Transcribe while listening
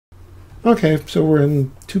Okay, so we're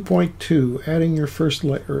in 2.2, adding your first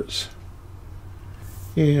layers.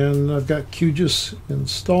 And I've got QGIS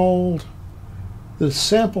installed. The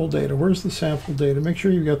sample data, where's the sample data? Make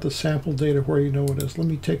sure you've got the sample data where you know it is. Let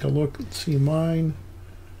me take a look and see mine.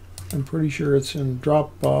 I'm pretty sure it's in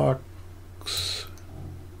Dropbox,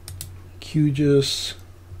 QGIS,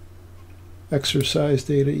 exercise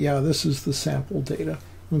data. Yeah, this is the sample data.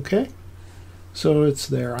 Okay, so it's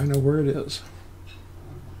there. I know where it is.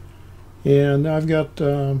 And I've got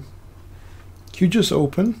QGIS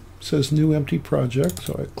open. It says new empty project,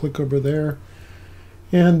 so I click over there,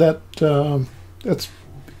 and that's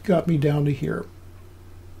got me down to here.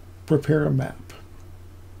 Prepare a map.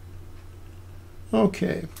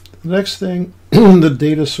 Okay, the next thing, the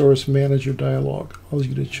data source manager dialog allows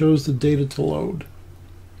you to choose the data to load.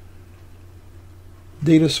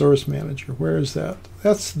 Data source manager, where is that?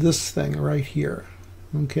 That's this thing right here.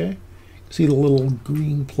 Okay, see the little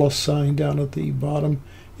green plus sign down at the bottom?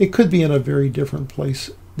 It could be in a very different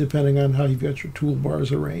place depending on how you've got your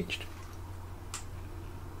toolbars arranged.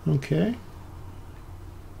 Okay.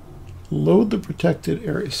 Load the protected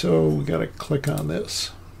area. So we got to click on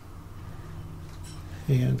this.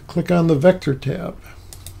 And click on the vector tab.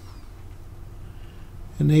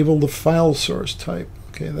 Enable the file source type.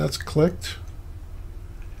 Okay, that's clicked.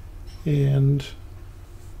 And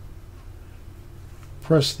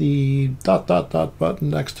press the ... button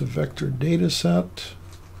next to vector dataset.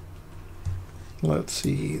 Let's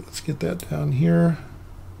see, let's get that down here.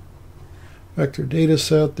 Vector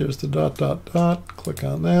dataset, there's the ... click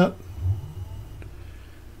on that.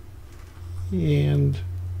 And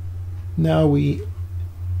now we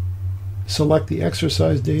select the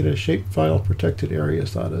exercise data shapefile protected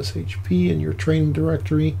areas.shp in your training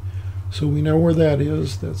directory. So we know where that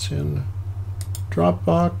is. That's in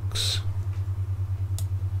Dropbox,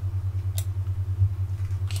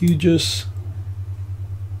 QGIS,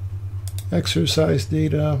 exercise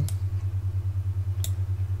data,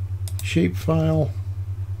 shapefile,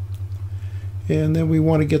 and then we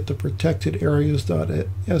want to get the protected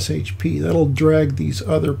areas.shp. That'll drag these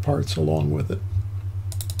other parts along with it.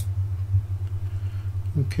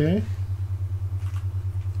 Okay.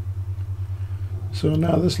 So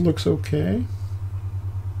now this looks okay.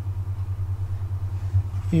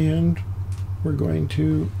 And we're going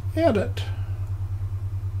to add it.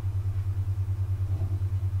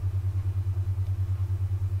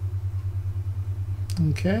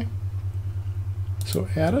 Okay, so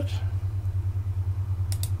add it.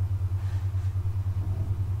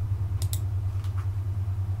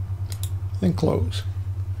 And close.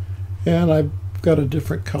 And I've got a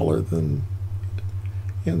different color than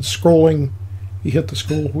in scrolling. You hit the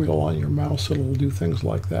scroll wheel on your mouse, it'll do things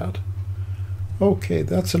like that. Okay,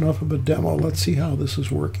 that's enough of a demo. Let's see how this is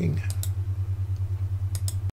working.